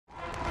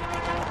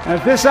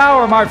At this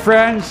hour, my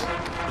friends,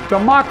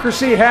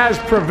 democracy has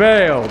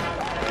prevailed.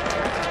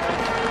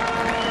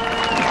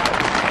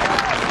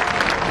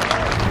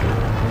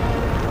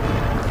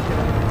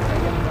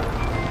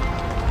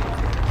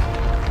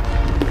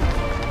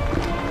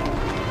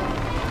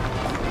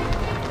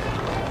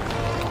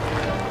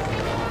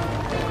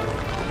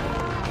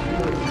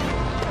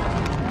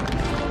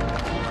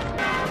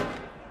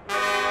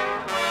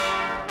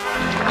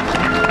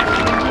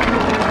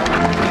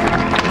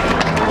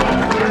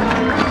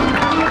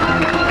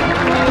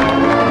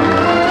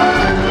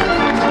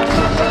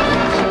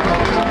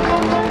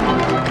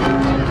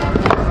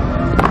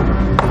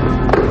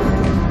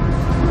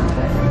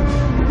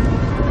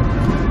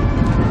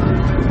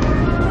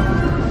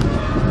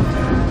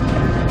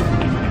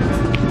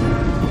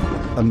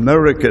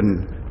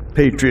 American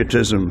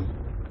patriotism,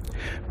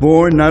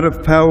 born not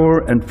of power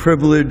and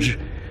privilege,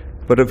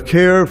 but of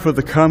care for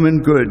the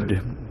common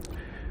good,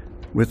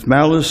 with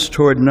malice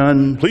toward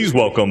none. Please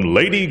welcome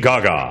Lady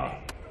Gaga.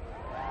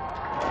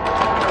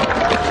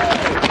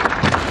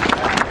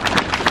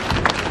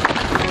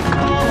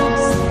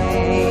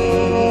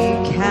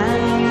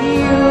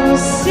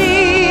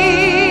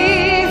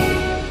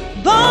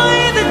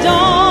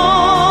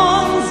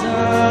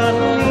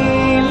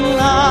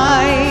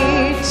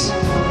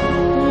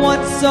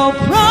 So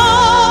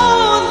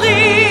proudly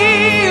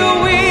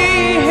we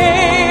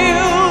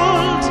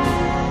hailed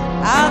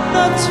at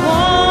the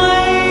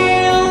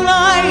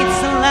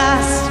twilight's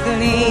last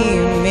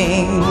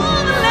gleaming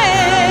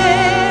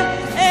land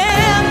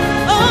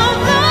of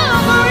the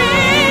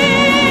free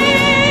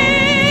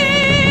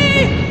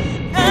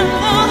and the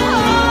home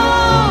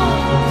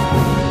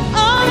of the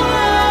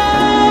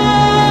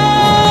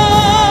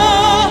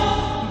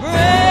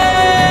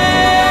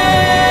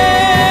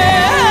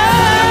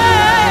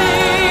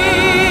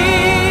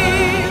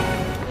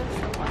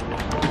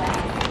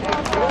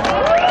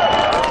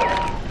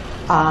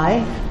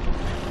I,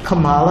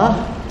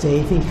 Kamala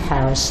Davy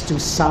Harris, do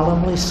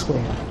solemnly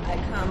swear. I,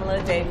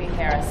 Kamala Davy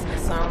Harris, do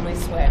solemnly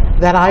swear.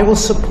 That I will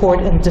support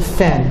and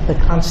defend the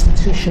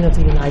Constitution of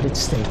the United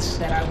States.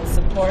 That I will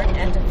support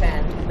and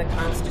defend the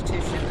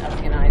Constitution of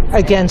the United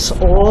States. Against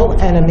all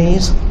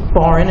enemies,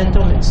 foreign and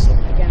domestic.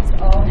 Against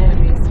all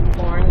enemies,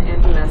 foreign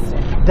and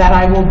domestic. That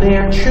I will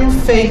bear true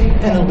faith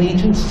and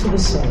allegiance to the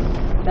same.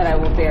 That I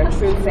will bear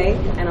true faith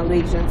and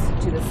allegiance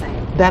to the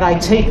same. That I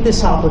take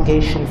this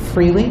obligation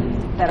freely.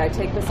 That I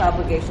take this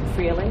obligation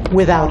freely.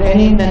 Without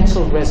any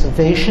mental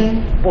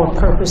reservation or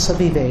purpose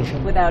of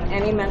evasion. Without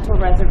any mental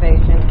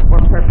reservation or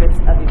purpose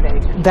of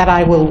evasion. That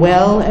I will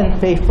well and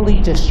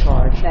faithfully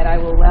discharge. That I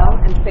will well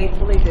and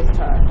faithfully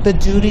discharge. The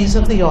duties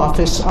of the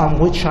office on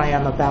which I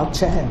am about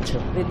to enter.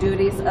 The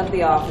duties of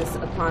the office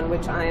upon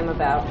which I am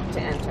about to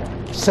enter.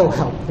 So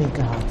help me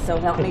God. So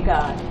help me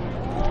God.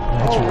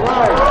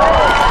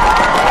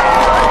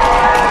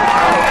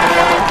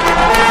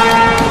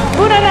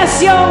 Una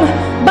nación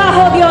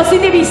bajo Dios,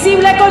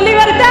 indivisible, con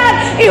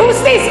libertad y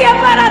justicia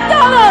para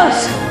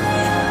todos.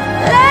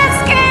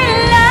 Let's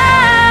get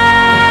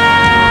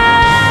loud.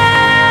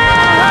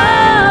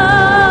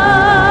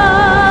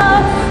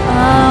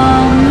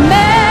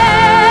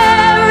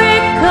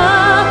 America,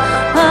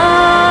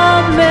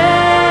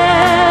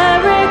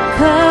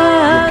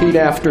 America. Repeat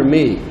after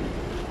me.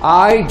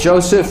 I,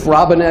 Joseph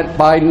Robinette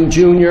Biden,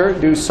 Jr.,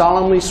 do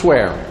solemnly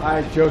swear.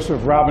 I,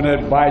 Joseph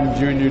Robinette Biden,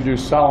 Jr., do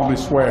solemnly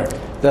swear.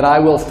 That I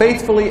will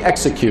faithfully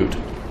execute.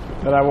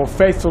 That I will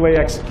faithfully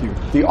execute.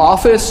 The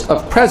office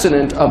of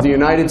President of the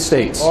United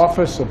States.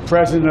 Office of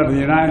President of the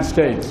United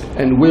States.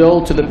 And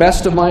will, to the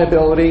best of my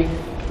ability.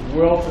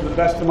 Will, to the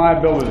best of my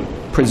ability.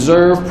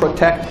 Preserve,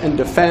 protect, and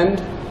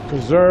defend.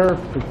 Preserve,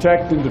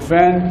 protect, and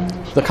defend.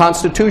 The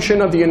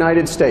Constitution of the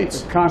United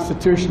States. The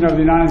Constitution of the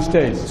United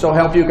States. So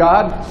help you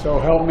God. So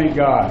help me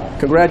God.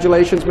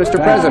 Congratulations, Mr.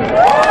 President.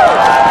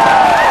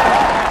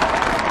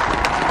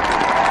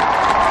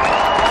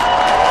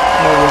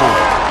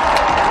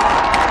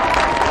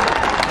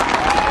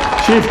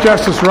 Chief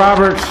Justice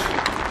Roberts,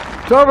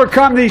 to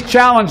overcome these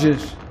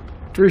challenges,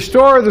 to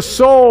restore the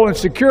soul and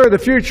secure the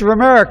future of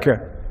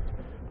America,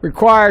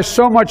 requires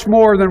so much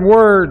more than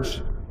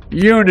words.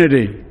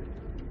 Unity.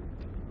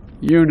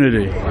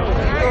 Unity.